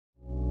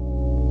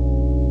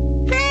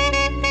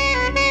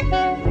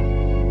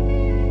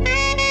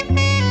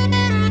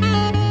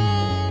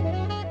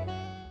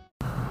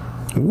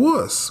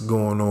What's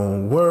going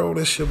on, world?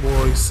 It's your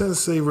boy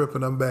SenseiRip,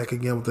 and I'm back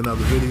again with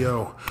another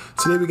video.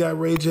 Today we got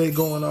Ray J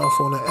going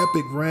off on an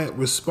epic rant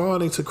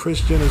responding to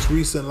Kris Jenner's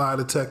recent lie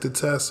detector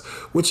test,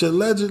 which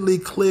allegedly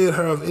cleared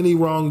her of any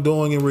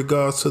wrongdoing in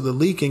regards to the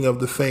leaking of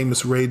the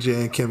famous Ray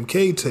J and Kim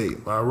K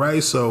tape.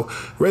 Alright, so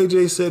Ray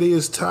J said he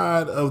is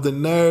tired of the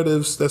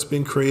narratives that's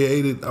been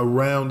created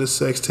around the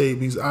sex tape.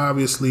 He's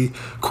obviously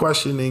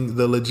questioning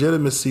the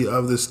legitimacy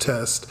of this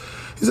test.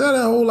 He's had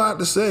a whole lot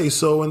to say,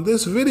 so in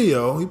this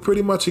video, he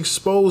pretty much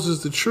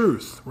exposes the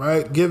truth,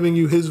 right? Giving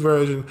you his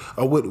version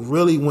of what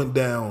really went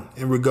down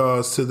in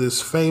regards to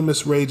this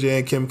famous Ray J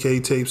and Kim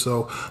K tape.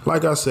 So,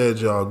 like I said,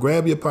 y'all,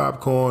 grab your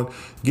popcorn,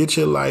 get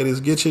your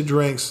lighters, get your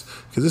drinks,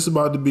 because this is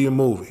about to be a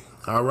movie,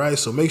 all right?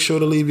 So make sure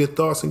to leave your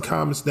thoughts and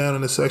comments down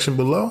in the section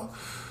below,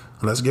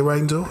 and let's get right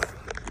into it.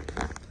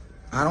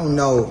 I don't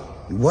know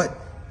what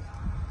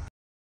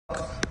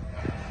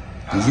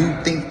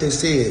you think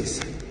this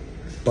is,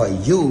 but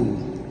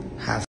you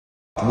have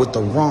with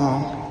the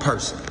wrong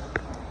person,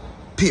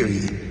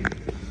 period.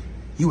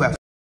 You have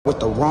with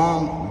the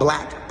wrong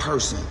black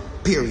person,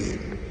 period.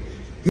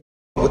 You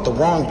with the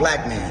wrong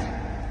black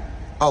man.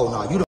 Oh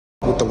no, you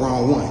don't with the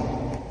wrong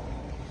one.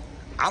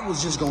 I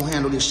was just gonna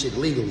handle this shit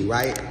legally,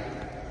 right?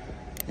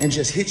 And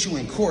just hit you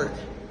in court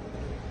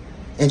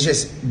and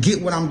just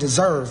get what I'm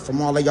deserved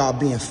from all of y'all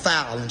being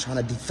foul and trying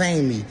to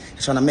defame me and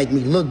trying to make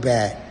me look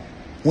bad.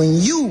 When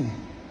you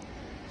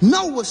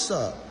know what's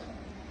up,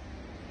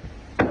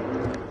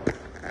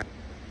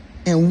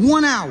 in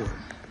 1 hour,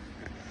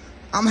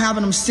 I'm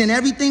having them send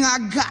everything I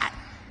got.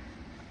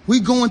 We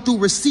going through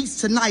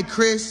receipts tonight,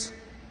 Kris.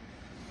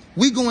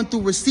 We going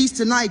through receipts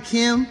tonight,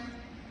 Kim.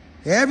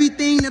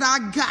 Everything that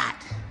I got,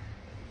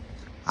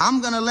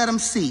 I'm gonna let them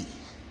see.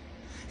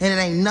 And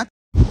it ain't nothing.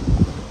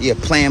 Yeah,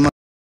 playing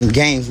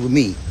games with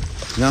me. You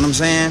know what I'm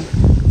saying?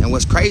 And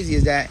what's crazy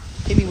is that,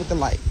 hit me with the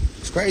light.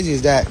 What's crazy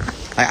is that,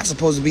 like, I'm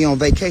supposed to be on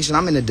vacation.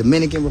 I'm in the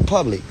Dominican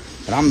Republic.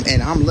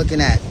 And I'm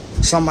looking at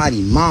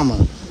somebody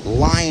mama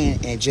lying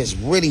and just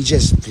really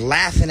just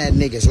laughing at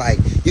niggas like,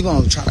 you're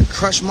gonna try to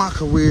crush my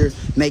career,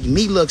 make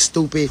me look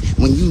stupid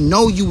when you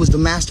know you was the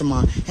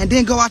mastermind, and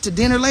then go out to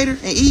dinner later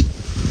and eat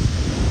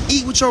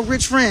with your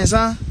rich friends,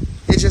 huh?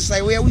 It's just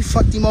like, well, we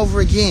fucked him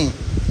over again.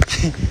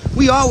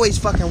 We always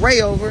fucking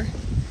Ray over.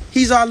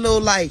 He's our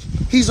little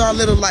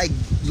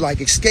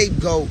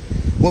scapegoat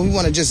when we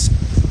want to just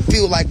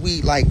feel like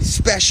we like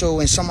special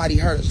and somebody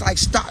hurt us. Like,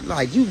 stop,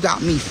 like, you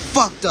got me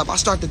fucked up. I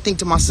start to think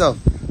to myself,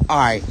 all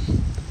right,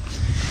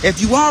 if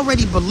you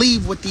already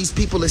believe what these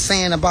people are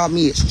saying about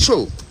me is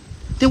true,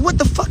 then what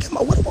the fuck am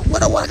I,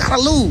 what I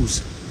gotta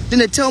lose? Then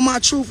to tell my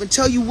truth and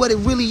tell you what it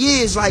really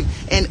is, like,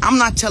 and I'm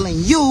not telling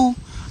you,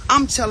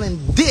 I'm telling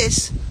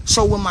this,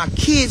 so when my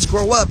kids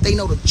grow up, they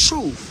know the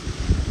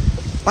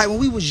truth. Like, when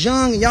we was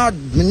young and y'all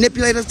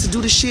manipulate us to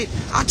do the shit,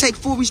 I take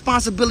full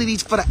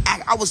responsibilities for the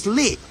act. I was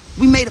lit.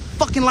 We made a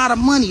fucking lot of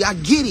money, I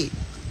get it.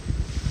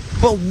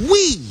 But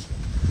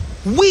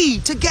we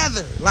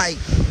together, like,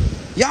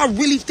 y'all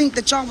really think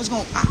that y'all was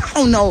gonna, I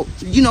don't know.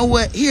 You know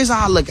what? Here's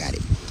how I look at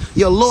it.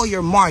 Your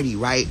lawyer, Marty,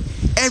 right?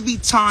 Every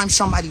time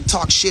somebody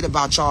talks shit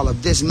about y'all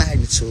of this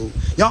magnitude,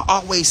 y'all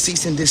always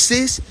cease and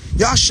desist.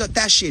 Y'all shut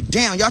that shit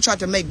down. Y'all tried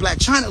to make Black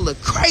China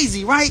look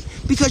crazy, right?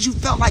 Because you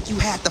felt like you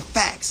had the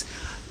facts.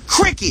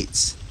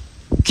 Crickets.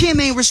 Kim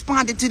ain't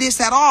responded to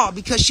this at all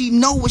because she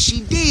know what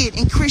she did.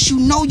 And Kris, you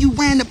know you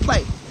ran the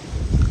play.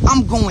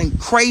 I'm going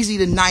crazy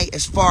tonight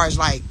as far as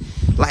like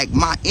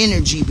my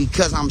energy,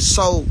 because I'm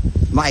so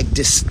like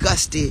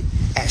disgusted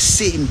at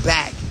sitting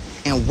back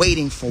and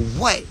waiting for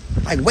what?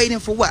 Like, waiting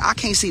for what? I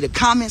can't see the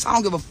comments. I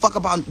don't give a fuck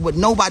about what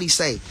nobody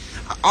say.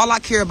 All I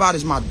care about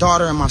is my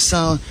daughter and my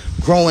son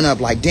growing up.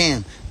 Like,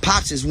 damn,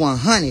 Pops is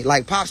 100.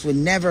 Like, Pops would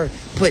never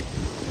put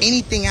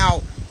anything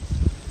out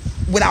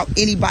without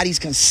anybody's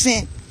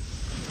consent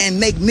and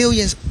make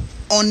millions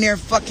on their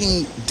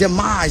fucking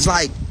demise.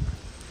 Like,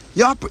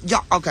 y'all,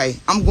 okay,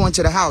 I'm going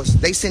to the house.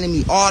 They sending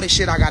me all the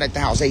shit I got at the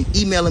house. They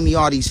emailing me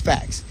all these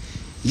facts.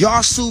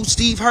 Y'all sued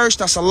Steve Hirsch,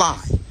 that's a lie.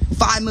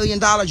 $5 million,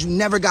 you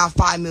never got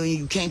 $5 million.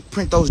 You can't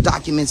print those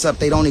documents up,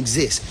 they don't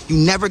exist. You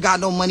never got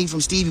no money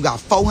from Steve, you got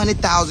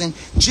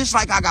 $400,000, just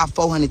like I got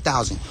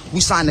 $400,000. We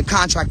signed the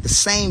contract the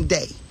same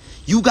day.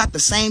 You got the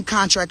same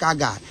contract I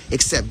got,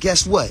 except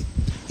guess what?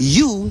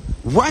 You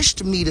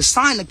rushed me to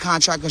sign the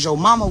contract because your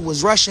mama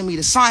was rushing me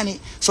to sign it.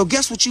 So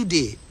guess what you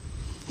did?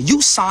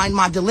 You signed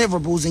my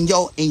deliverables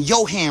in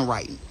your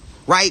handwriting,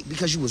 right?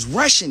 Because you was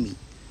rushing me.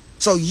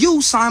 So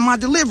you signed my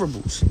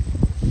deliverables.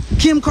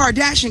 Kim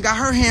Kardashian got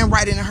her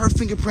handwriting and her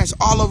fingerprints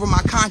all over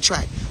my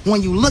contract.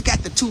 When you look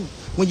at the two,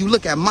 when you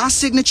look at my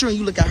signature and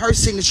you look at her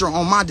signature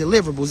on my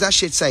deliverables, that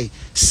shit say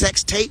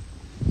sex tape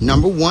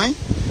number 1,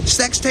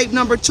 sex tape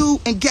number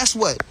 2, and guess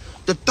what?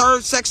 The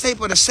third sex tape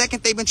or the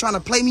second they've been trying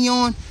to play me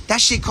on, that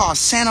shit called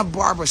Santa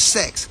Barbara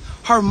Sex.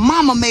 Her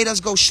mama made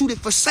us go shoot it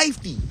for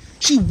safety.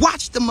 She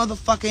watched the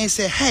motherfucker and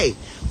said, hey,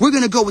 we're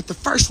going to go with the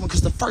first one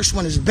because the first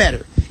one is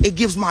better. It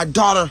gives my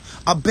daughter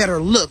a better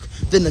look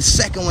than the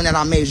second one that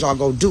I made y'all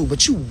go do.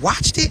 But you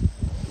watched it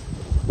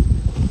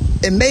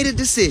and made a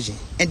decision.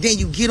 and then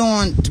you get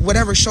on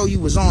whatever show you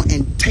was on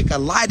and take a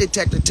lie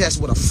detector test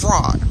with a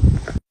fraud.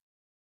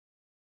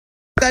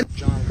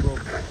 John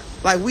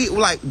Rogan.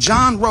 Like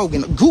John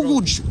Rogan.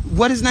 Google,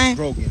 what his name?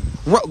 Grogan.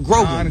 Grogan.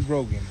 John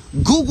Grogan.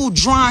 Google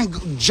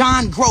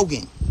John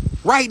Grogan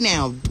right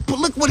now. But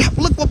look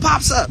what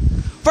pops up.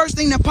 First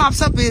thing that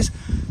pops up is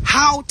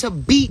how to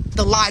beat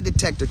the lie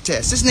detector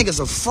test. This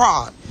nigga's a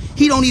fraud.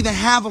 He don't even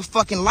have a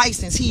fucking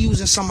license. He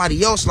using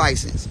somebody else's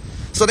license.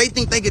 So they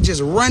think they could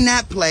just run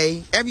that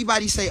play.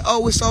 Everybody say,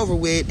 oh, it's over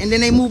with. And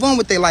then they move on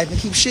with their life and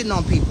keep shitting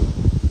on people.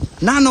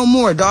 Not no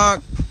more,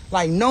 dog.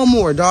 Like, no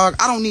more, dog.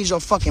 I don't need your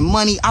fucking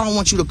money. I don't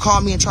want you to call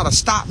me and try to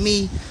stop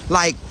me.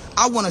 Like,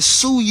 I want to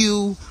sue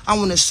you. I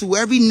want to sue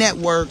every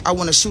network. I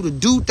want to sue the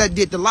dude that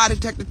did the lie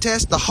detector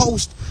test, the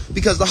host,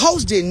 because the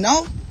host didn't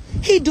know.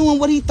 He doing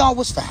what he thought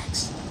was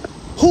facts.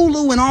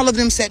 Hulu and all of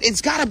them said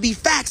it's got to be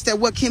facts that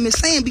what Kim is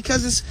saying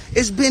because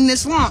it's been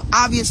this long,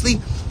 obviously.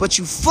 But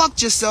you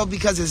fucked yourself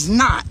because it's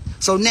not.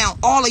 So now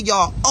all of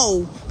y'all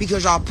owe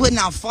because y'all putting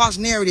out false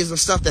narratives of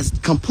stuff that's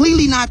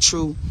completely not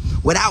true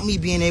without me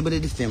being able to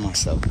defend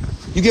myself.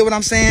 You get what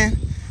I'm saying?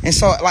 And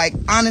so, like,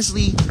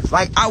 honestly,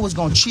 like, I was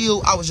going to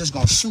chill. I was just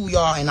going to sue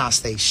y'all and not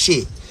say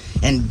shit.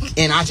 And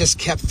I just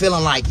kept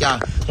feeling like y'all,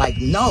 like,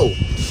 no.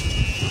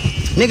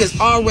 Niggas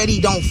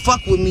already don't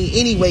fuck with me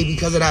anyway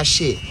because of that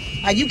shit.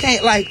 Like, you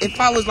can't, like, if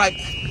I was, like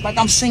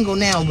I'm single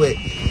now, but,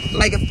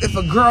 like, if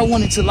a girl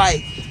wanted to,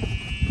 like,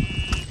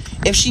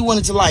 if she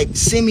wanted to, like,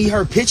 send me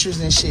her pictures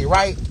and shit,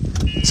 right?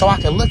 So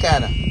I could look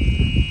at her.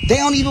 They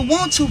don't even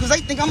want to because they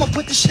think I'm going to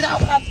put the shit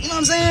out. You know what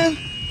I'm saying?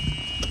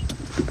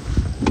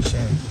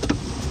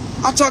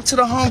 I talked to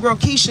the homegirl,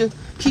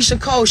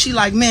 Keisha Cole. She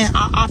like, man,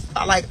 I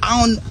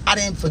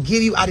didn't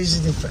forgive you. I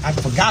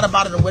forgot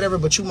about it or whatever,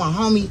 but you my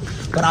homie.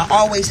 But I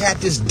always had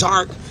this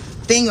dark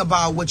thing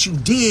about what you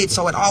did,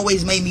 so it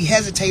always made me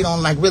hesitate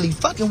on like really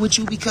fucking with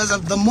you because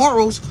of the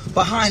morals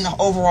behind the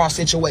overall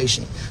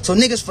situation. So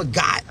niggas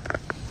forgot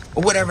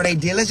or whatever they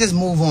did. Let's just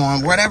move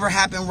on. Whatever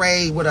happened,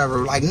 Ray, whatever.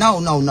 Like, no,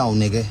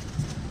 nigga.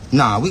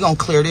 Nah, we gonna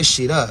clear this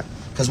shit up.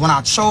 Because when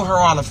I showed her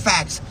all the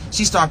facts,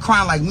 she started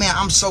crying like, man,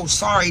 I'm so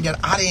sorry that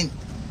I didn't,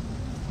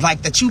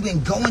 like, that you've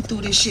been going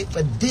through this shit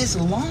for this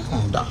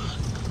long, dog.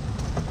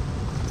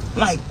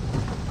 Like,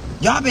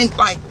 y'all been,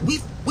 like,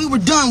 we were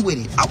done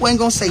with it. I wasn't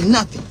gonna say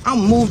nothing. I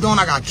moved on.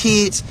 I got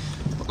kids.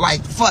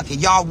 Like, fuck it.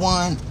 Y'all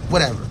won.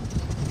 Whatever.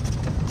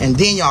 And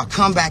then y'all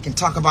come back and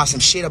talk about some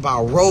shit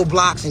about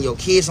Roblox and your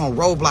kids on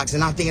Roblox and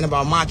not thinking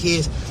about my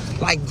kids.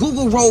 Like,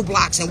 Google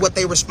Roblox and what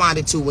they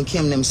responded to when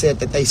Kim and them said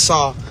that they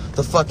saw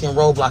the fucking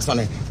Roblox on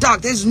there.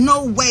 Dog, there's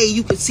no way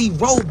you could see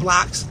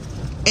Roblox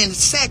and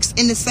sex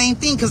in the same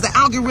thing because the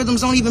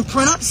algorithms don't even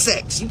print up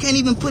sex. You can't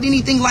even put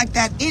anything like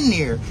that in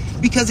there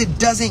because it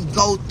doesn't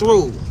go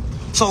through.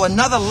 So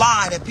another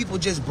lie that people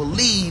just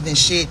believe and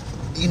shit,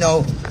 you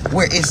know,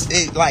 where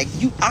it's like,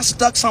 I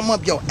stuck something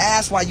up your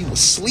ass while you was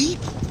asleep?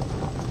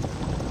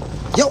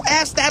 Your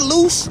ass that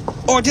loose?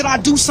 Or did I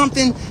do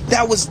something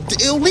that was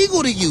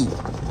illegal to you?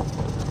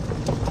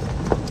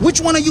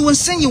 Which one are you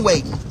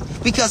insinuating?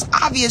 Because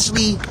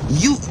obviously,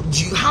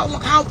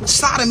 how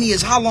sodomy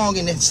is how long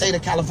in the state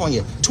of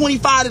California?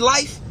 25 to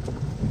life?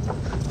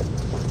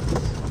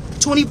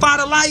 25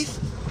 to life?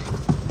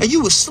 And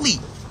you was asleep.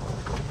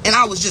 And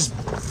I was just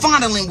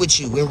fondling with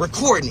you and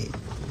recording it.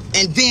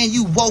 And then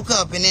you woke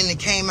up and then it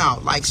came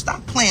out. Like,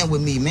 stop playing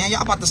with me, man.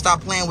 Y'all about to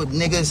stop playing with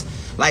niggas.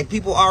 Like,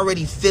 people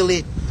already feel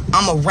it.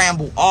 I'ma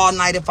ramble all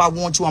night if I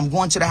want to. I'm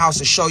going to the house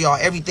to show y'all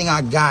everything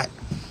I got.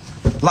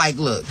 Like,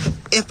 look,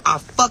 if I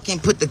fucking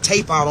put the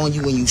tape out on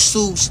you and you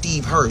sued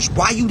Steve Hirsch,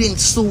 why you didn't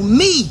sue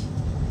me?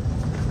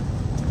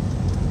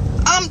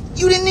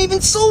 You didn't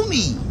even sue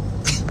me.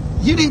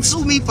 You didn't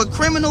sue me for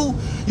criminal.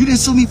 You didn't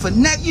sue me for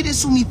you didn't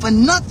sue me for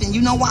nothing.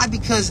 You know why?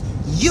 Because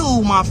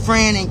you, my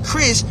friend, and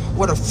Kris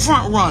were the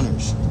front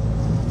runners.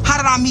 How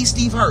did I meet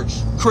Steve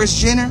Hirsch? Kris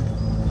Jenner?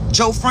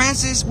 Joe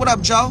Francis? What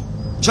up, Joe?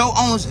 Joe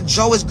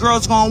is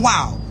Girls Gone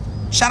Wild.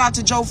 Shout out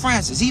to Joe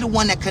Francis. He the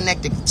one that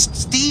connected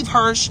Steve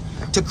Hirsch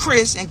to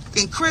Kris, and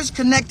Kris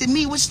connected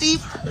me with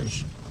Steve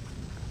Hirsch.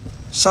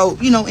 So,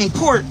 you know, in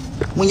court,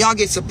 when y'all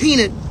get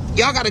subpoenaed,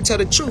 y'all got to tell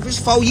the truth. It's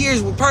 4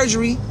 years with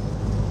perjury.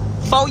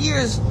 4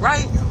 years,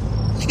 right?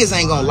 Niggas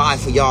ain't gonna lie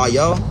for y'all,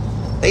 yo.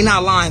 They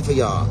not lying for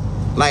y'all.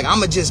 Like,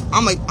 I'ma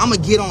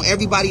get on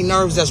everybody's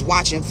nerves that's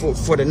watching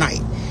for the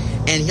night.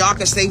 And y'all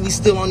can say we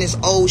still on this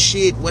old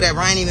shit, whatever.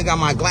 I ain't even got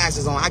my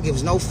glasses on. I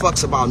gives no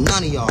fucks about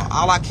none of y'all.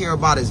 All I care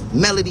about is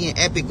Melody and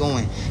Epic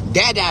going,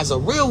 Dada's a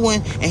real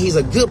one, and he's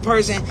a good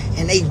person,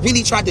 and they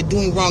really tried to do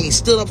him wrong. He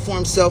stood up for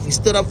himself. He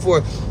stood up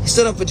for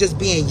just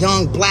being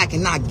young, black,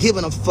 and not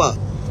giving a fuck.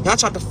 Y'all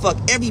tried to fuck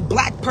every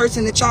black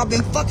person that y'all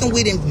been fucking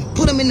with and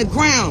put them in the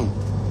ground.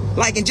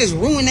 Like, and just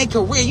ruin their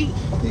career.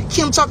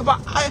 Kim talk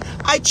about,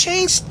 I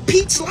changed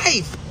Pete's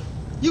life.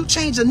 You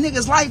changed a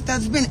nigga's life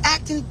that's been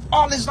acting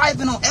all his life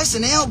and on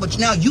SNL, but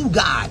now you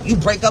God. You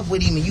break up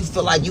with him and you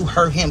feel like you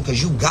hurt him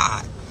because you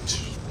God.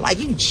 Like,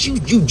 you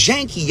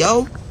janky,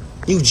 yo.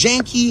 You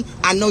janky.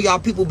 I know y'all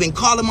people been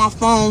calling my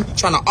phone,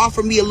 trying to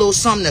offer me a little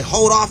something to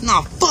hold off.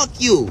 Nah, fuck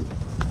you.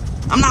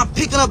 I'm not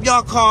picking up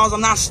y'all calls.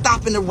 I'm not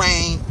stopping the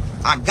rain.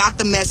 I got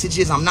the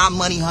messages. I'm not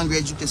money hungry.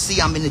 As you can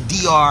see, I'm in the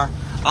DR.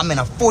 I'm in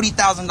a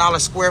 40,000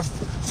 square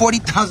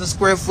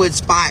foot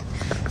spot.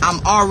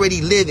 I'm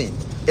already living.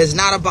 It's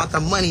not about the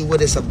money.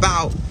 What it's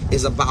about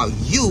is about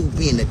you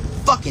being the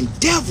fucking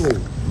devil.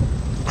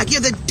 Like,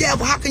 you're the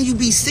devil. How can you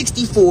be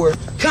 64,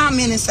 come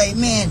in and say,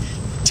 man,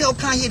 tell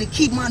Kanye to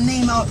keep my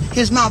name out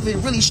his mouth. It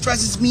really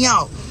stresses me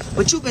out.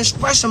 But you've been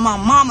stressing my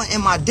mama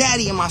and my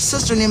daddy and my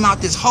sister and them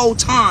out this whole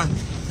time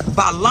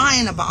by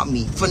lying about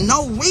me for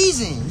no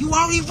reason. You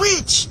already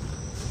rich.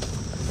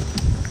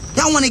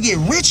 Y'all want to get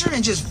richer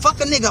and just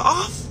fuck a nigga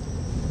off?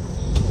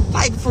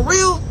 Like, for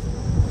real?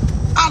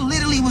 I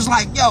literally was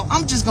like, yo,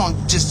 I'm just going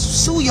to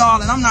just sue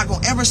y'all and I'm not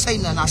going to ever say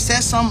nothing. I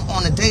said something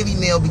on the Daily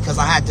Mail because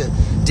I had to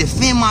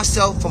defend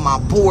myself for my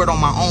board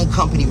on my own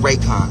company,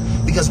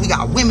 Raycon. Because we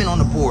got women on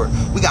the board.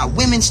 We got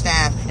women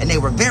staff, and they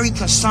were very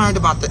concerned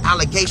about the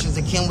allegations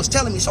that Kim was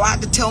telling me. So I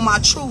had to tell my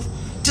truth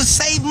to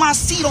save my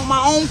seat on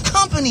my own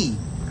company.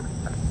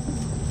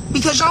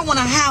 Because y'all want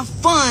to have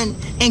fun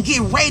and get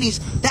ratings.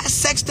 That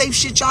sex tape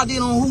shit y'all did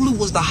on Hulu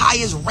was the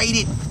highest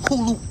rated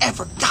Hulu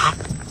ever got.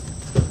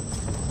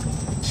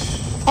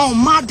 On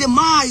my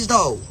demise,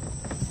 though.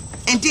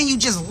 And then you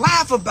just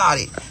laugh about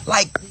it.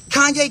 Like,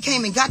 Kanye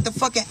came and got the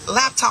fucking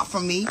laptop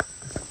from me.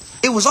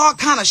 It was all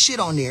kind of shit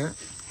on there.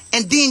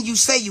 And then you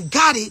say you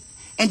got it.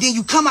 And then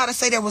you come out and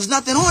say there was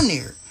nothing on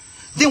there.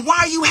 Then why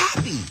are you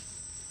happy?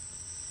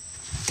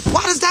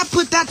 Why does that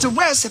put that to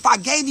rest if I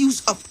gave you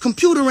a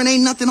computer and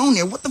ain't nothing on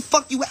there? What the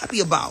fuck you happy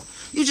about?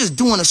 You just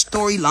doing a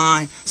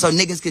storyline so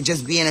niggas could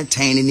just be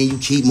entertained and then you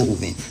keep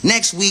moving.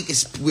 Next week,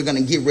 we're going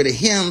to get rid of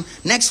him.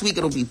 Next week,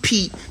 it'll be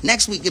Pete.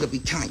 Next week, it'll be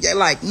Kanye.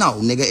 Like, no,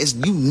 nigga, it's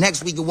you.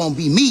 Next week, it won't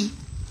be me.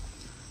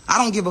 I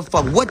don't give a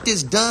fuck what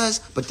this does,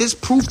 but this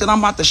proof that I'm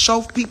about to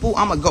show people,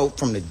 I'm going to go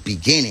from the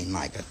beginning,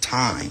 like a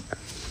time.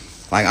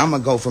 Like, I'm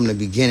going to go from the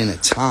beginning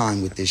of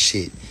time with this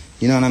shit.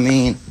 You know what I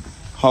mean?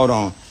 Hold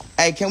on.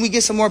 Hey, can we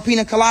get some more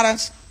pina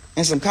coladas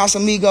and some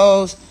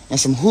Casamigos and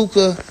some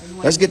hookah?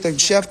 Let's get the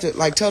chef to,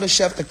 like, tell the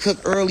chef to cook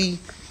early.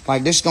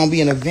 Like, this is going to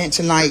be an event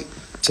tonight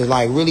to,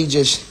 like, really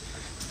just,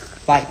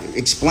 like,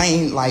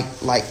 explain, like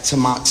to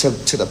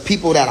the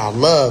people that I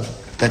love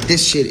that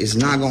this shit is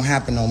not going to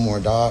happen no more,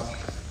 dog.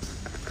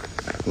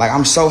 Like,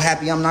 I'm so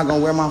happy I'm not going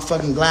to wear my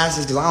fucking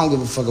glasses because I don't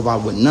give a fuck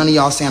about what none of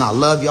y'all saying. I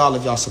love y'all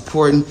if y'all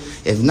supporting.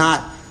 If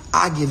not,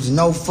 I gives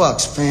no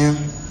fucks, fam.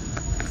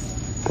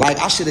 Like,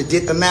 I should have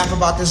did the math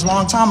about this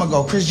long time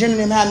ago. Kris Jenner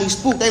and them had me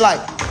spooked. They like,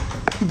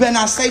 you better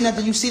not say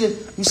nothing. You see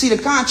the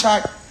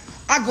contract.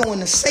 I go in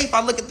the safe.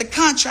 I look at the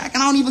contract,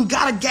 and I don't even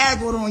got a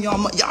gag order on y'all.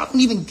 I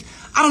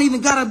don't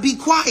even gotta be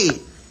quiet.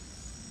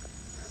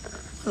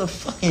 The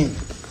fucking.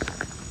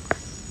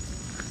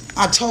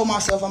 I told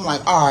myself, I'm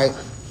like, all right,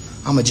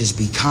 I'ma just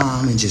be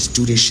calm and just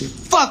do this shit.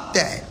 Fuck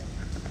that.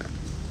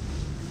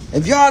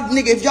 If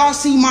y'all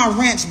see my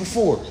rants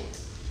before,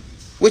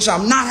 which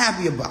I'm not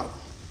happy about,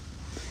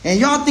 and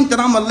y'all think that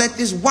I'm gonna let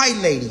this white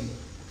lady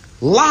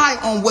lie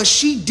on what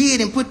she did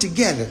and put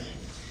together,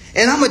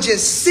 and I'm gonna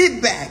just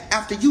sit back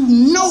after you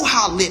know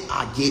how lit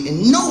I get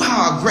and know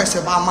how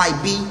aggressive I might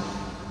be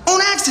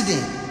on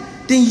accident,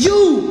 then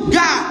you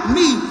got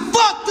me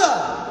fucked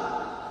up.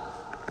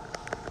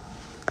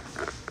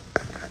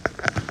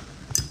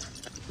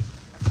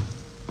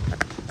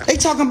 They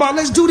talking about,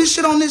 let's do this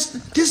shit on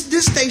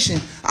this station.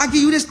 I give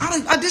you this.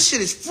 This shit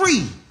is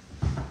free.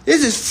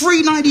 This is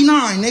free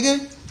 99,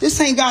 nigga. This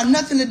ain't got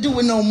nothing to do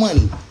with no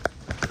money.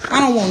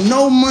 I don't want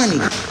no money.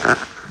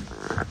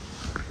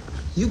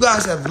 You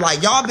guys have,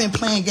 like, y'all been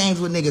playing games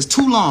with niggas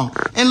too long.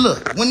 And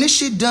look, when this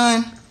shit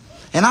done,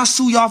 and I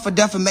sue y'all for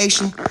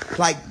defamation,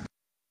 like,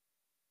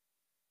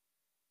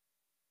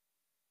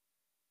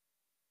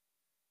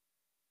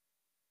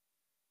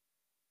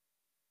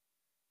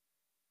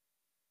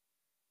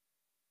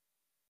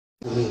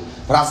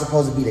 but I'm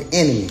supposed to be the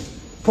enemy.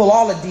 Pull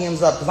all the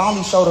DMs up, because I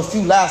only showed a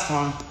few last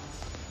time.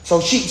 So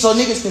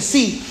niggas can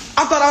see.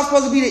 I thought I was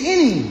supposed to be the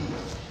enemy.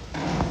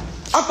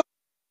 I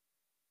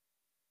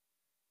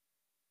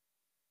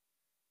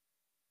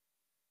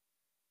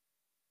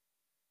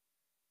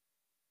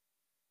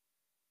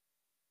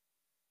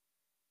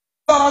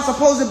thought I was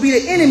supposed to be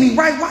the enemy,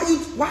 right?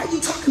 Why are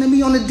you talking to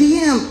me on the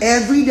DM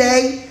every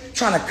day,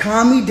 trying to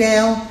calm me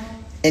down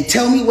and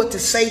tell me what to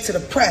say to the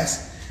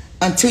press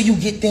until you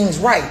get things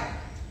right?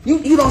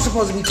 You don't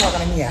supposed to be talking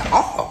to me at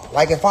all.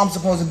 Like, if I'm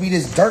supposed to be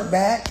this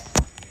dirtbag.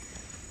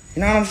 You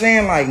know what I'm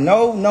saying? Like,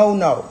 no,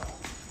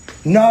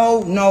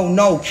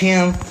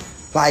 Kim.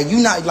 Like, you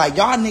not, like,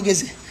 y'all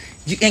niggas,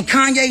 and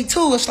Kanye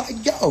too, it's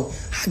like, yo,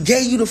 I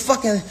gave you the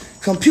fucking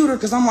computer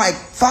because I'm like,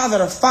 father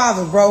to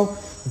father, bro.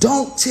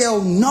 Don't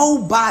tell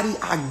nobody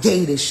I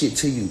gave this shit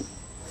to you.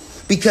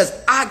 Because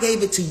I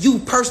gave it to you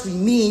personally,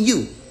 me and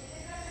you.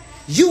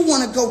 You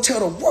want to go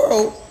tell the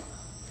world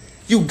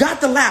you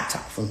got the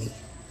laptop from me.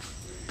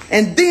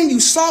 And then you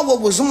saw what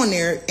was on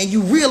there and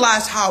you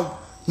realized how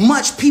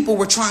much people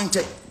were trying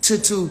to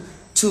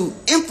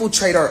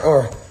infiltrate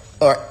or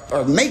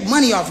make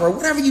money off her,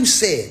 whatever you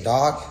said,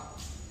 dog.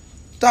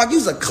 Dog,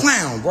 you's a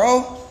clown,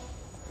 bro.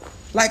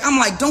 Like, I'm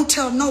like, don't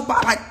tell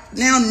nobody. Like,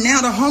 now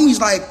the homie's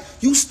like,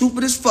 you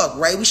stupid as fuck,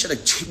 right? We should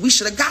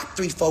have got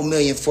 3-4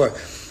 million for it.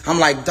 I'm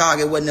like, dog,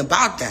 it wasn't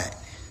about that.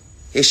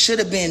 It should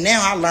have been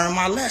now I learned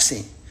my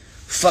lesson.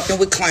 Fucking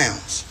with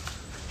clowns.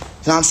 You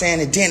know what I'm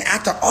saying? And then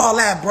after all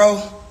that,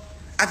 bro,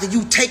 after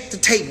you take the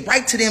tape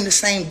right to them the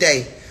same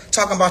day,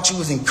 talking about you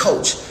was in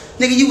coach.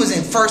 Nigga, you was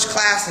in first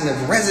class in the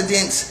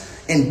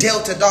residence in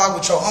Delta, dog,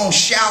 with your own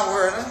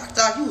shower.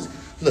 Dog, you was,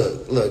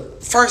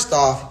 look, first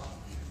off,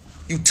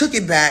 you took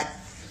it back,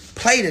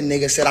 played a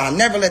nigga, said, I'll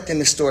never let them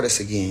extort us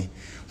again.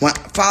 Went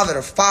father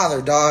to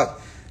father, dog.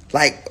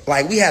 Like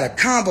we had a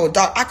combo,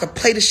 dog. I could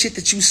play the shit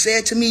that you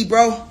said to me,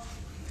 bro.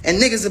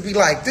 And niggas would be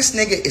like, this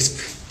nigga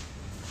is...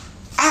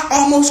 I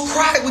almost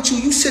cried with you.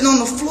 You sitting on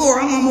the floor.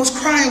 I'm almost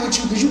crying with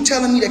you because you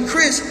telling me that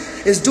Kris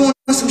is doing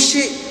some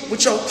shit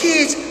with your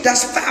kids.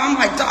 That's foul. I'm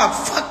like, dog,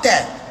 fuck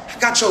that. I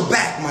got your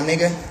back, my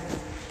nigga.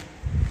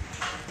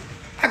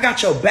 I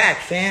got your back,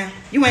 fam.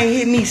 You ain't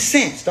hit me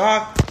since,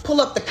 dog.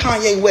 Pull up the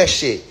Kanye West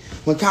shit.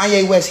 When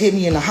Kanye West hit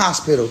me in the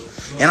hospital.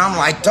 And I'm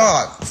like,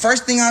 dog,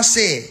 first thing I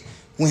said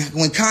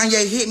when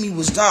Kanye hit me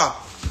was, dog,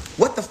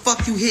 what the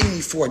fuck you hitting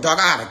me for, dog?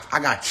 I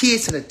got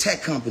kids in a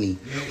tech company.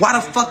 Why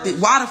the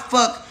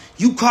fuck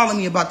you calling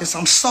me about this?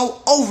 I'm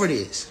so over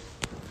this.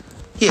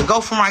 Here,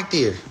 go from right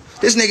there.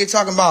 This nigga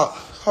talking about,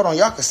 hold on,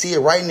 y'all can see it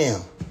right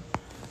now.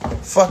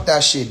 Fuck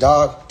that shit,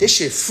 dog. This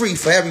shit free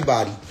for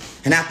everybody.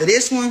 And after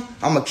this one,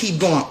 I'm going to keep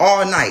going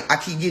all night. I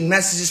keep getting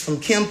messages from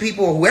Kim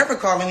people or whoever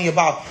calling me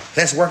about,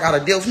 let's work out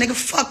a deal. Nigga,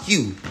 fuck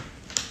you.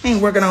 I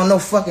ain't working on no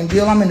fucking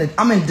deal. I'm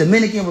in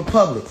Dominican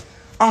Republic.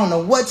 I don't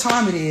know what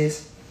time it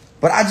is,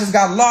 but I just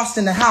got lost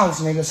in the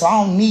house, nigga, so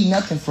I don't need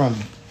nothing from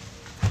you.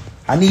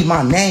 I need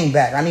my name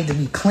back. I need to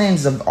be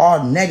cleansed of all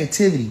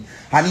negativity.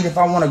 I need, if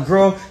I want a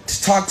girl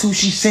to talk to,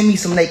 she send me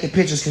some naked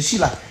pictures because she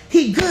like,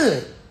 he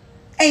good.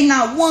 Ain't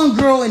not one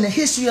girl in the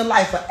history of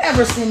life will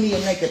ever send me a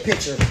naked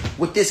picture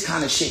with this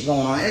kind of shit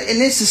going on. And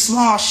this is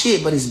small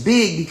shit, but it's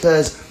big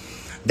because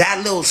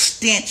that little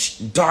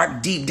stench,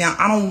 dark, deep down,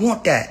 I don't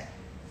want that.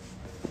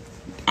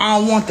 I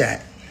don't want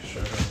that.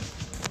 Sure.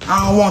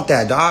 I don't want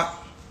that, dog.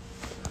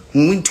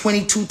 When we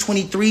 22,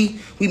 23,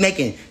 we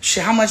making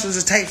shit. How much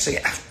was the tape? So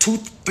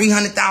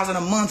 $200,000-$300,000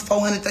 a month,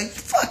 $400,000.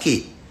 Fuck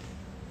it.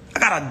 I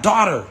got a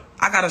daughter.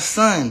 I got a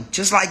son,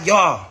 just like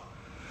y'all.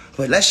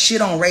 But let's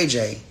shit on Ray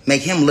J,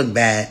 make him look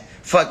bad.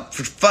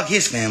 Fuck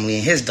his family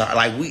and his daughter.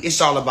 Like it's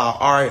all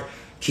about our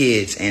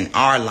kids and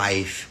our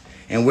life,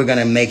 and we're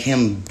gonna make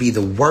him be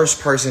the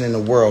worst person in the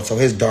world, so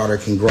his daughter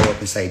can grow up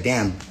and say,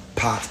 "Damn,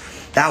 pops,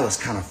 that was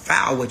kind of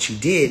foul what you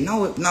did."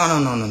 No.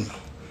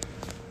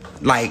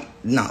 Like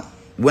no.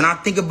 When I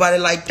think about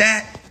it like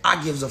that,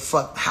 I gives a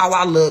fuck how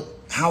I look,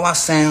 how I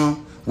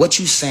sound, what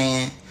you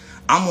saying.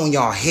 I'm on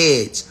y'all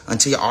heads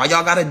until all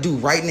y'all gotta do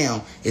right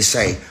now is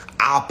say,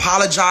 I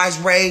apologize,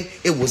 Ray.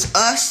 It was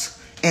us,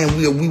 and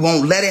we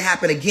won't let it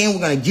happen again. We're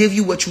going to give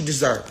you what you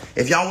deserve.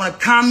 If y'all want to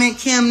comment,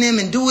 Kim them,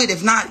 and do it.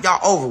 If not, y'all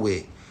over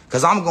with.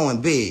 Because I'm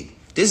going big.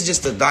 This is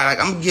just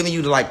I'm giving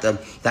you the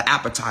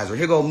appetizer.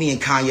 Here go me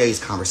and Kanye's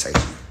conversation.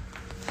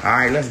 All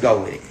right, let's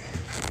go with it.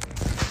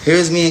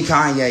 Here's me and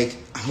Kanye.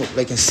 I hope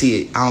they can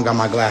see it. I don't got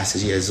my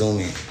glasses yet.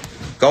 Zoom in.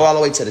 Go all the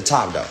way to the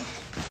top, though.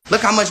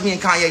 Look how much me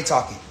and Kanye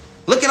talking.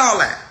 Look at all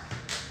that.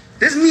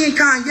 This me and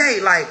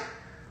Kanye, like...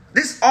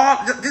 This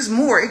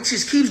more, it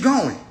just keeps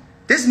going.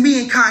 This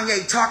me and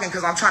Kanye talking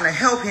because I'm trying to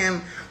help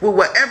him with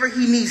whatever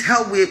he needs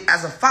help with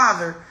as a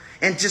father,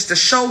 and just to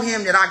show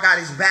him that I got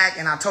his back,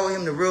 and I told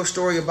him the real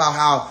story about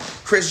how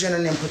Kris Jenner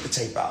and them put the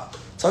tape out.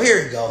 So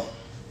here you go.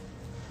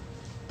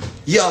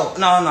 Yo,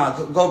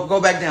 no,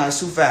 go back down. It's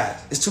too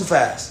fast. It's too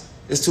fast.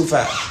 It's too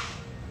fast.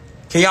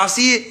 Can y'all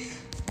see it?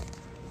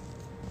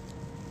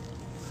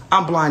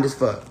 I'm blind as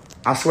fuck.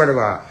 I swear to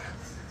God.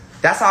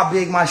 That's how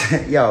big my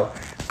shit, yo.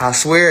 I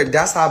swear,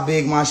 that's how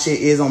big my shit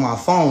is on my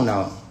phone,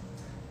 though.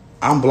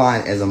 I'm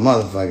blind as a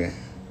motherfucker.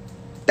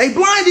 They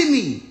blinded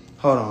me.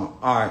 Hold on.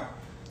 All right.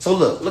 So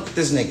look at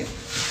this nigga.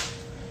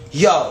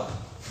 Yo,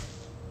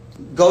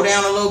 go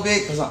down a little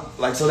bit, cause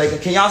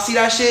can y'all see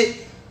that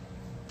shit?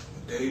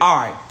 All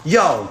right.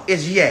 Yo,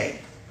 it's Ye.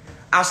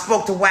 I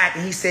spoke to Wack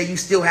and he said you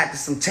still had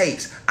some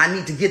tapes. I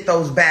need to get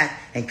those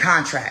back and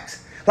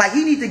contracts. Like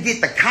he need to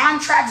get the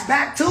contracts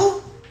back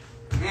too.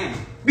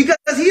 Because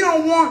he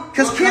don't want,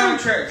 because the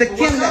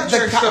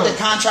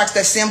contracts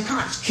that Sim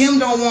contracts. Kim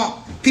don't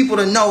want people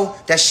to know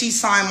that she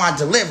signed my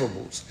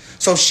deliverables.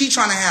 So she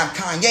trying to have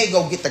Kanye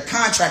go get the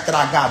contract that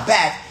I got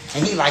back,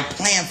 and he like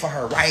playing for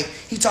her, right?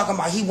 He talking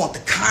about he want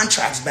the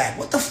contracts back.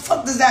 What the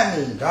fuck does that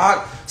mean,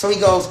 dog? So he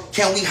goes,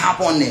 can we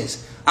hop on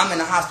this? I'm in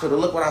the hospital.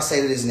 Look what I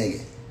say to this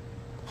nigga.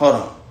 Hold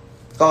on.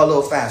 Go a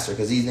little faster,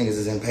 because these niggas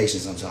is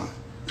impatient sometimes.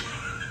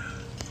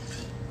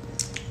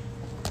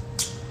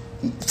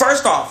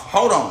 First off,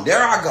 hold on.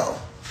 There I go.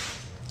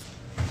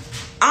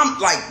 I'm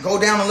like, go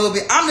down a little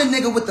bit. I'm the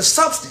nigga with the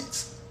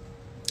substance.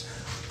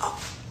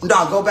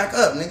 No, go back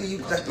up, nigga. You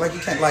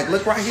can't,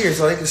 look right here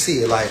so they can see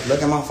it. Like,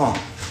 look at my phone.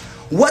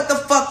 What the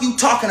fuck you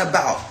talking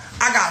about?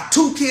 I got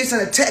 2 kids in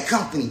a tech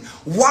company.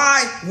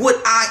 Why would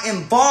I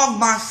involve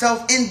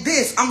myself in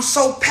this? I'm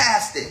so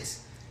past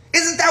this.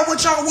 Isn't that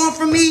what y'all want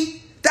from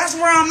me? That's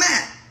where I'm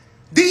at.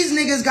 These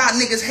niggas got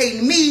niggas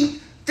hating me,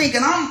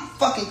 thinking I'm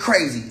fucking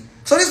crazy.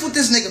 So this is what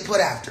this nigga put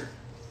after.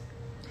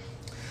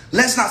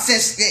 Let's not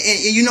sense,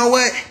 and you know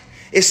what?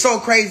 It's so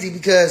crazy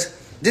because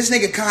this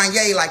nigga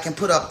Kanye like can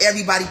put up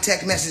everybody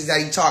text messages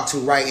that he talked to,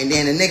 right? And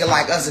then a nigga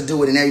like us will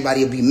do it and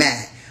everybody will be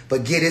mad.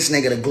 But give this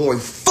nigga the glory.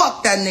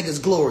 Fuck that nigga's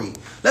glory.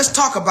 Let's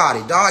talk about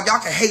it, dog. Y'all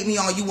can hate me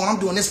all you want. I'm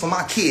doing this for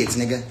my kids,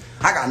 nigga.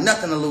 I got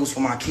nothing to lose for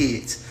my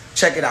kids.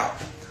 Check it out.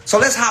 So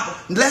let's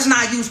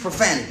not use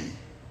profanity.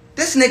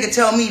 This nigga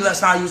tell me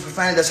let's not use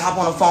profanity. Let's hop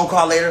on a phone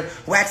call later.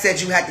 Wack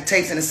said you hacked the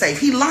tapes in the safe.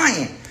 He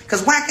lying.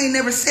 Because Wack ain't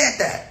never said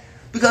that.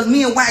 Because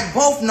me and Wack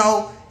both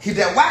know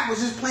that Wack was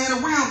just playing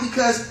around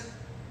because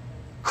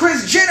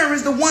Kris Jenner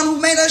is the one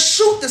who made us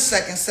shoot the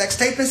second sex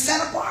tape in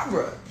Santa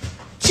Barbara.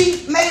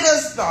 She made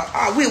us,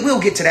 we'll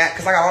get to that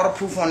because I got all the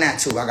proof on that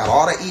too. I got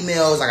all the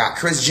emails. I got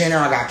Kris Jenner.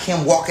 I got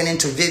Kim walking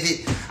into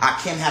Vivid.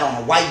 Kim had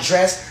on a white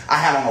dress. I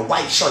had on a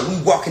white shirt. We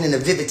walking into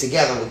Vivid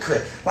together with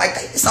Kris. Like,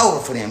 it's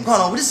over for them. Go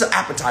on, this is an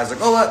appetizer.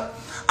 Go up.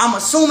 I'm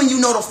assuming you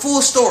know the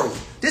full story.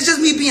 This is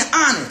just me being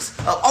honest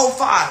of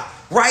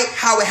 05, right?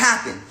 How it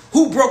happened.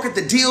 Who brokered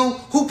the deal?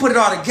 Who put it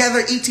all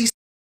together? ETC.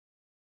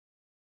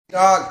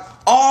 Dog,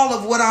 all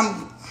of what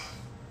I'm...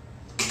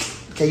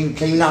 Can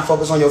you not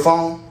focus on your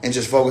phone and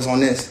just focus on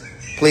this?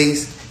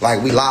 Please?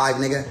 Like, we live,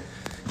 nigga.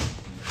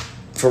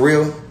 For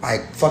real?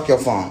 Like, fuck your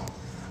phone.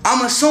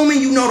 I'm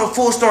assuming you know the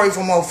full story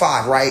from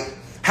 05, right?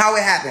 How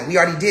it happened. We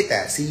already did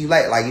that. See, you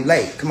late. Like, you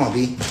late. Come on,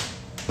 B.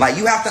 Like,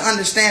 you have to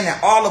understand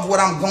that all of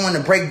what I'm going to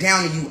break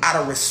down to you out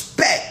of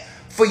respect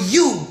for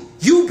you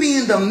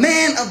being the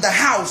man of the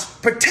house,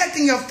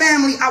 protecting your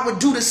family, I would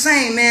do the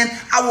same, man.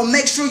 I will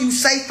make sure you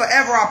safe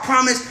forever, I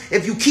promise,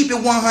 if you keep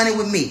it 100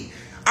 with me.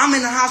 I'm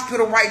in the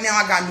hospital right now.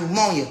 I got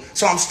pneumonia,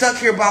 so I'm stuck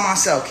here by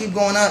myself. Keep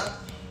going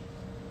up.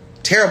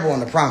 Terrible on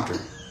the prompter.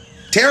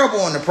 Terrible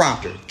on the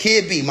prompter.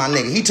 Kid B, my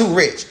nigga. He too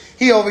rich.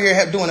 He over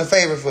here doing a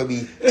favor for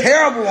me.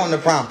 Terrible on the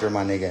prompter,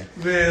 my nigga.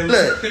 Man.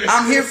 Look,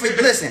 I'm here for,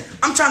 listen,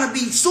 I'm trying to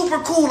be super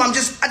cool. I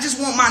just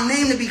want my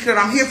name to be clear.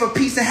 I'm here for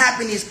peace and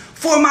happiness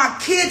for my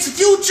kids'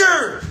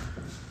 future.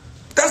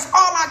 That's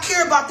all I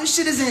care about. This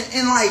shit isn't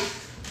in like,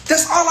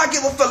 that's all I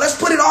give a fuck. Let's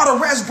put it all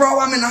to rest, bro.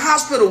 I'm in the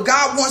hospital.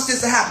 God wants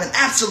this to happen.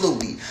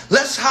 Absolutely.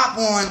 Let's hop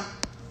on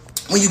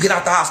when you get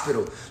out the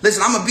hospital.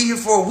 Listen, I'm going to be here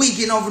for a week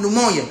getting over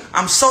pneumonia.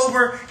 I'm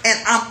sober and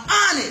I'm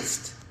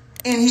honest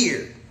in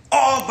here.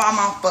 All by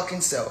my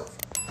fucking self.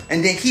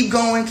 And then keep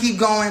going.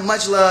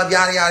 Much love,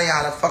 yada, yada,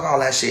 yada. Fuck all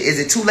that shit. Is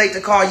it too late to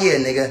call? Yeah,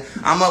 nigga.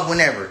 I'm up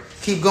whenever.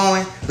 Keep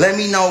going. Let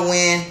me know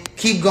when.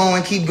 Keep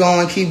going.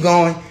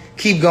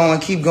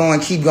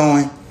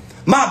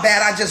 My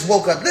bad, I just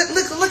woke up.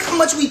 Look how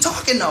much we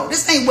talking though.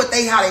 This ain't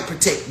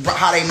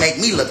how they make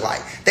me look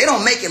like. They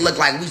don't make it look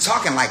like we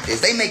talking like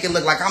this. They make it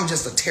look like I'm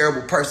just a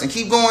terrible person.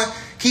 Keep going.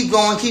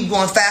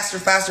 Faster.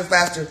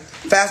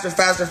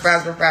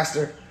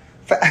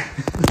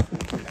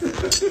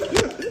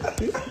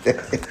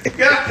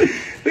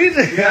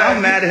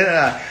 I'm mad at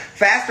her.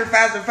 Faster,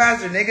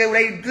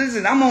 nigga.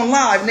 Listen, I'm on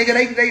live, nigga.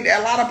 They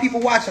a lot of people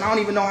watching. I don't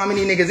even know how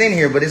many niggas in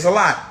here, but it's a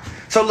lot.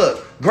 So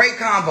look, great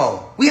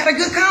convo. We had a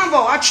good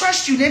convo. I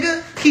trust you,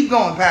 nigga. Keep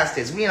going past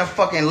this. We in a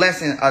fucking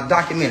lesson, a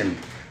documentary.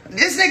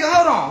 This nigga,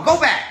 hold on, go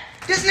back.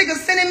 This nigga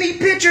sending me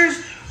pictures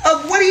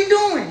of what he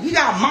doing. He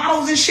got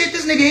models and shit.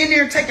 This nigga in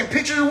there taking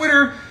pictures with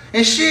her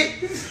and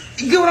shit.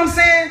 You get what I'm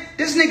saying?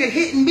 This nigga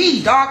hitting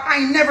me, dog. I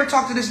ain't never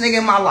talked to this nigga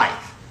in my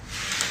life.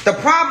 The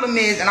problem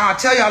is, and I'll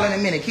tell y'all in a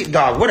minute,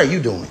 dog, what are you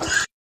doing?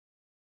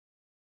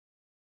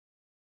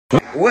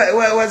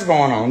 What's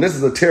going on? This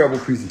is a terrible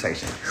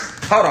presentation.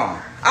 Hold on.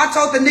 I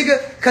told the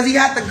nigga, because he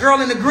had the girl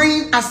in the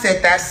green, I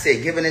said, that's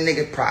it. Giving the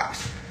nigga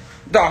props.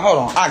 Dog, hold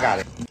on. I got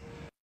it.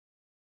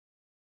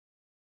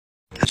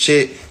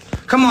 Shit.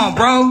 Come on,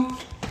 bro.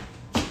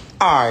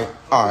 All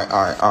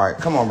right.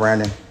 Come on,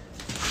 Brandon.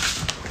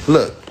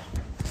 Look,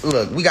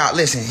 we got,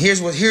 listen,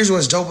 here's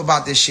what's dope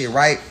about this shit,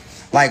 right?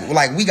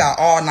 Like we got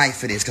all night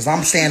for this, because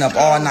I'm staying up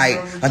all night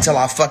until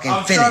I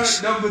fucking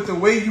finish. No, but the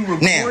way you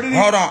recorded it.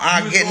 Hold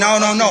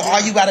on, no. All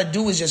you gotta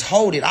do is just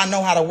hold it. I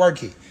know how to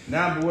work it.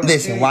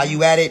 Listen, while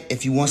you at it,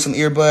 if you want some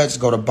earbuds,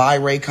 go to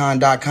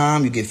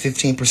buyraycon.com. You get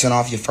 15%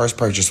 off your first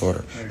purchase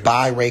order.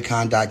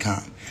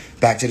 Buyraycon.com.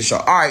 Back to the show.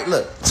 All right,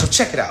 look. So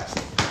check it out.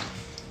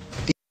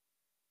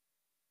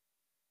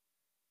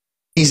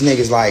 These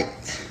niggas like,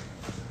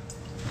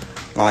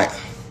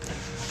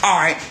 all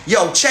right,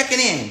 yo, checking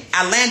in.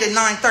 I land at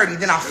 9:30,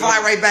 then I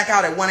fly right back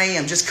out at 1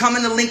 a.m. Just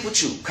coming to link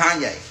with you,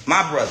 Kanye,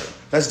 my brother.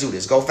 Let's do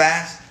this. Go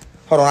fast.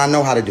 Hold on, I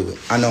know how to do it.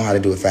 I know how to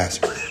do it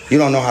faster. You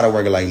don't know how to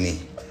work it like me.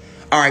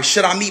 All right,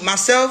 should I meet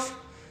myself?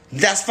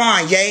 That's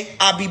fine, yay.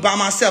 I'll be by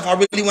myself. I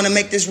really want to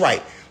make this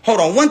right. Hold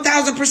on,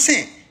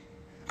 1,000%.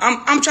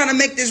 I'm trying to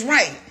make this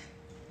right.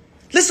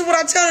 Listen to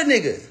what I tell the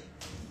nigga.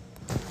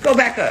 Go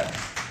back up.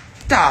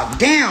 Dog,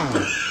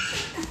 down.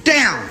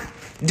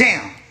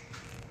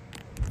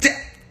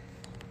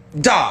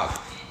 Dog.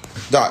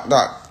 Doc.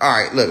 All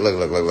right,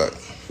 look.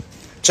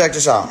 Check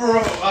this out.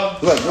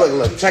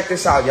 Look. Check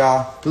this out,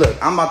 y'all. Look,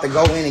 I'm about to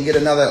go in and get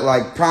another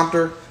like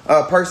prompter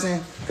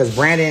person because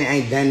Brandon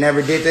they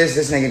never did this.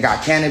 This nigga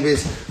got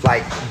cannabis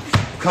like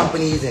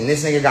companies and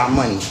this nigga got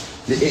money.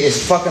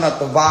 It's fucking up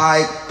the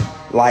vibe.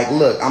 Like,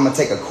 look, I'm gonna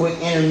take a quick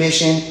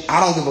intermission. I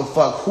don't give a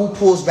fuck who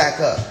pulls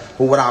back up.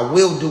 But what I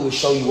will do is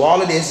show you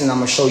all of this, and I'm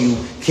gonna show you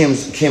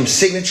Kim's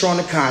signature on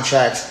the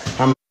contracts.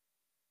 I'm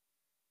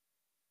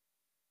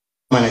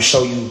gonna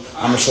show you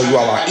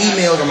all our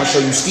emails. I'm gonna show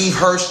you Steve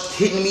Hirsch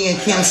hitting me and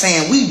Kim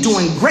saying we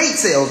doing great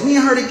sales. Me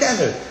and her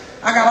together.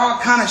 I got all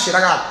kind of shit.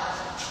 I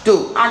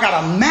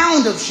got a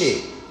mound of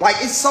shit. Like,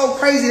 it's so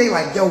crazy. They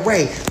like, yo,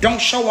 Ray, don't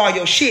show all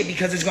your shit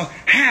because it's gonna.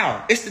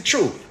 How? It's the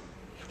truth.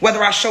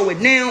 Whether I show it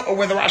now or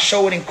whether I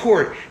show it in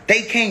court,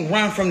 they can't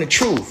run from the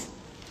truth.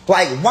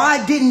 Like,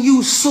 why didn't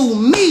you sue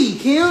me,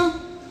 Kim?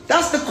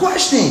 That's the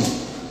question.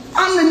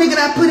 I'm the nigga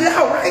that put it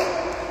out, right?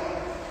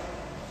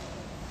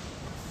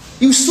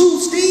 You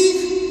sued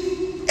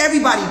Steve?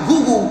 Everybody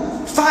Google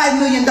 $5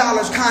 million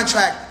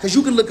contract because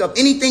you can look up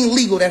anything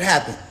legal that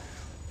happened.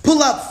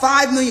 Pull up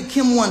 $5 million.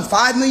 Kim won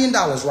 $5 million,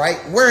 right?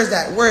 Where is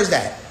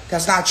that?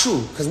 That's not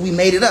true because we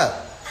made it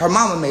up. Her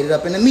mama made it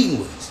up in the meeting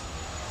with us.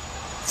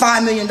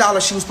 $5 million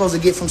she was supposed to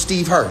get from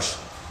Steve Hirsch.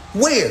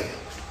 Where?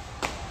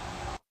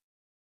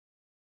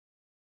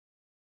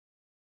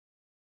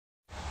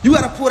 You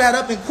got to pull that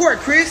up in court,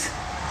 Kris.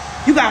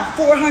 You got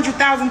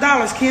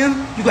 $400,000,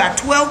 Kim. You got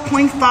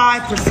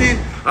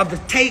 12.5% of the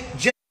tape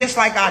just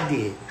like I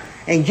did.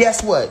 And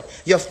guess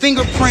what? Your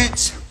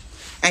fingerprints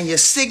and your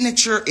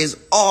signature is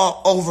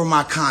all over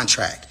my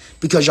contract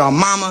because y'all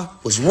mama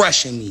was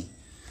rushing me.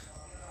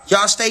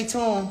 Y'all stay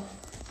tuned.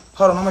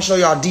 Hold on, I'm going to show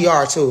y'all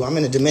DR too. I'm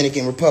in the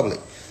Dominican Republic.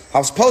 I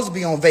was supposed to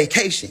be on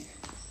vacation.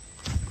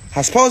 I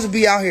was supposed to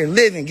be out here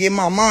living, getting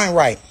my mind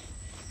right,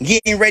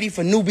 getting ready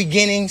for new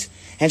beginnings,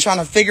 and trying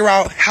to figure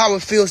out how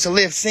it feels to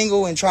live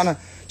single and trying to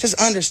just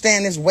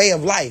understand this way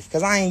of life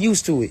because I ain't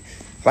used to it.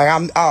 Like,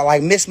 I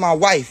like miss my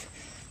wife,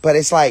 but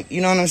it's like,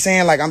 you know what I'm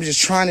saying? Like, I'm just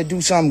trying to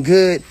do something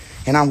good,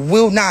 and I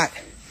will not,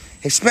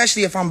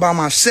 especially if I'm by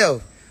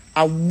myself,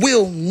 I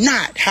will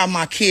not have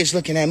my kids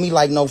looking at me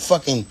like no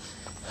fucking,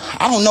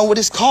 I don't know what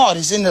it's called.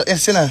 It's in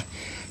a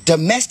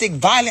domestic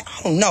violence.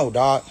 I don't know,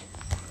 dog.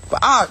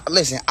 But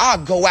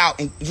I'll go out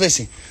and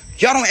listen.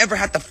 Y'all don't ever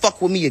have to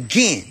fuck with me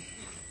again.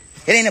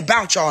 It ain't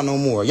about y'all no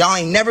more. Y'all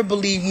ain't never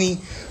believed me.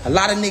 A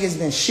lot of niggas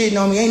been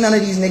shitting on me. Ain't none of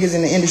these niggas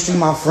in the industry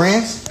my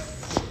friends.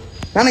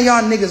 None of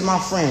y'all niggas my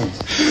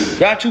friends.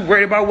 Y'all too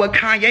worried about what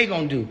Kanye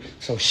gonna do.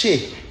 So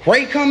shit,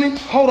 Ray coming?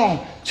 Hold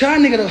on. Tell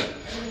that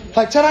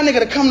nigga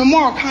to come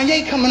tomorrow.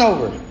 Kanye coming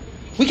over.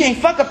 We can't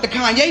fuck up the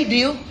Kanye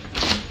deal.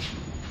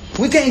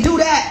 We can't do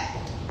that.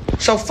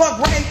 So fuck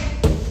Ray.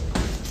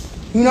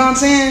 You know what I'm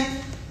saying?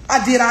 I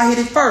hit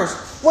it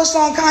first. What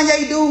song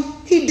Kanye do?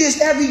 He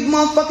dissed every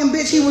motherfucking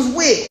bitch he was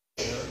with.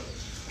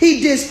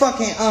 He dissed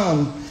fucking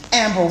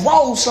Amber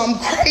Rose,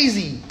 something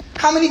crazy.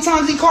 How many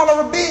times he called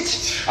her a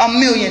bitch?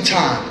 1,000,000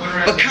 times.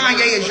 But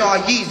Kanye is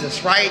y'all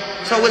Jesus, right?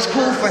 So it's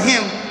cool for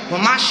him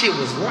when my shit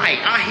was light.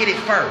 I hit it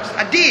first.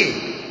 I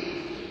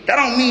did. That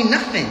don't mean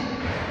nothing.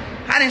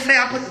 I didn't say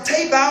I put the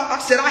tape out. I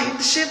said I hit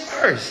the shit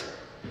first.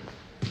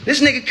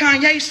 This nigga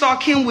Kanye saw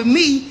Kim with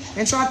me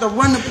and tried to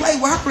run the play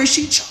with her and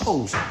she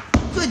chose.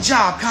 Good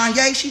job,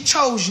 Kanye. She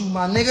chose you,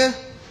 my nigga.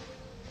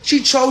 She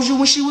chose you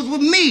when she was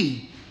with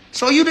me.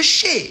 So you the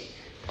shit.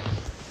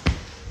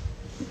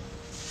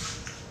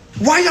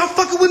 Why y'all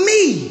fucking with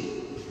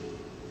me?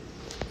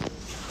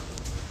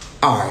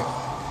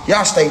 Alright.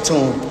 Y'all stay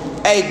tuned.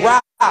 Hey,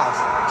 Rouse,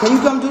 can you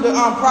come do the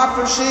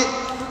proper shit?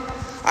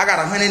 I got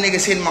 100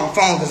 niggas hitting my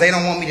phone because they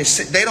don't want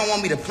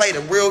me to play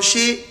the real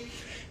shit.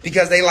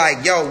 Because they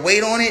like, yo,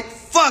 wait on it.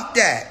 Fuck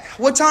that.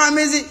 What time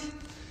is it?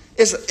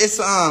 It's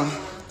huh?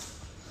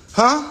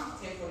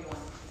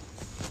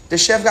 10:41. The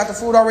chef got the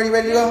food already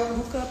ready to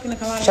go?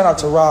 Shout out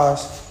to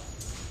Roz.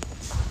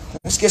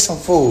 Let's get some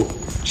food.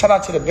 Shout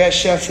out to the best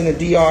chefs in the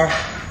DR.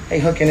 They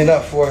hooking it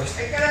up for us.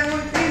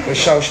 For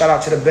sure. Shout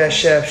out to the best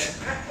chefs.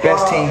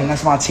 Best team.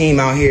 That's my team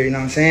out here, you know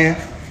what I'm saying?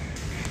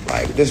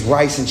 Like, this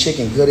rice and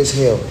chicken good as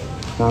hell. You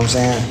know what I'm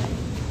saying?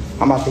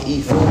 I'm about to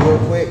eat food real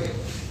quick.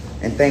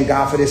 And thank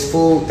God for this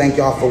food. Thank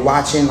y'all for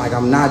watching. Like,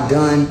 I'm not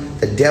done.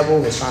 The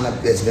devil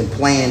has been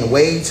playing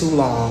way too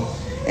long.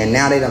 And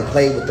now they done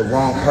played with the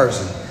wrong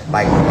person.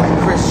 Like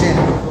Kris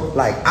Jenner.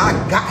 Like, I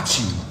got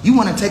you. You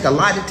want to take a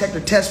lie detector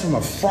test from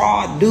a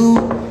fraud dude?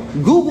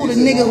 Google the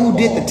nigga who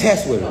did the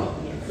test with him.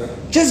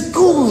 Just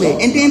Google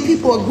it. And then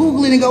people are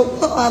Googling and go,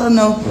 well, I don't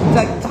know. It's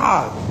like,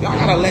 dog, y'all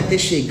gotta let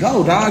this shit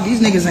go, dog.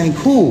 These niggas ain't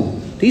cool.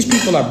 These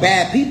people are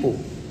bad people.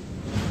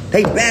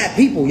 They bad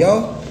people,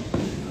 yo.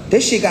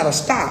 This shit gotta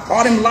stop.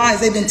 All them lies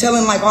they've been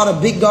telling, like all the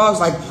big dogs,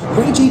 like,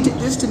 Ray G did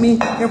this to me,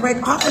 and Ray,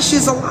 all that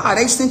shit's a lie.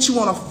 They sent you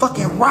on a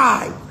fucking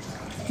ride.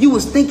 You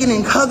was thinking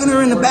and hugging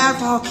her in the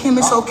bathroom, Kim,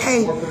 it's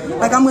okay.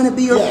 Like, I'm gonna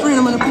be your friend,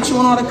 I'm gonna put you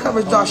on all the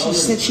covers, dog. She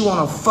sent you on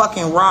a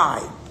fucking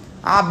ride.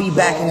 I'll be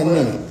back in a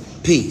minute.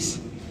 Peace.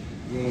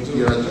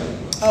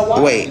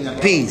 Wait,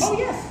 peace. Oh,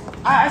 yes.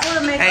 I just want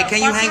to make. Hey,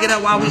 can you hang it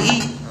up while we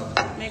eat?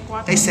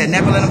 They said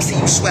never let them see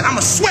you sweat. I'ma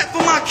sweat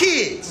for my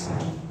kids.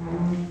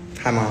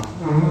 Hi, Mom.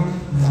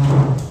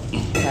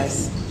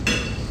 Yes.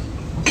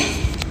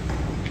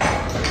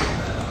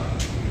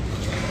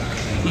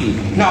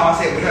 No, I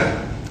said we're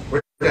done.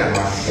 We're done,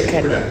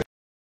 Mom. We're done.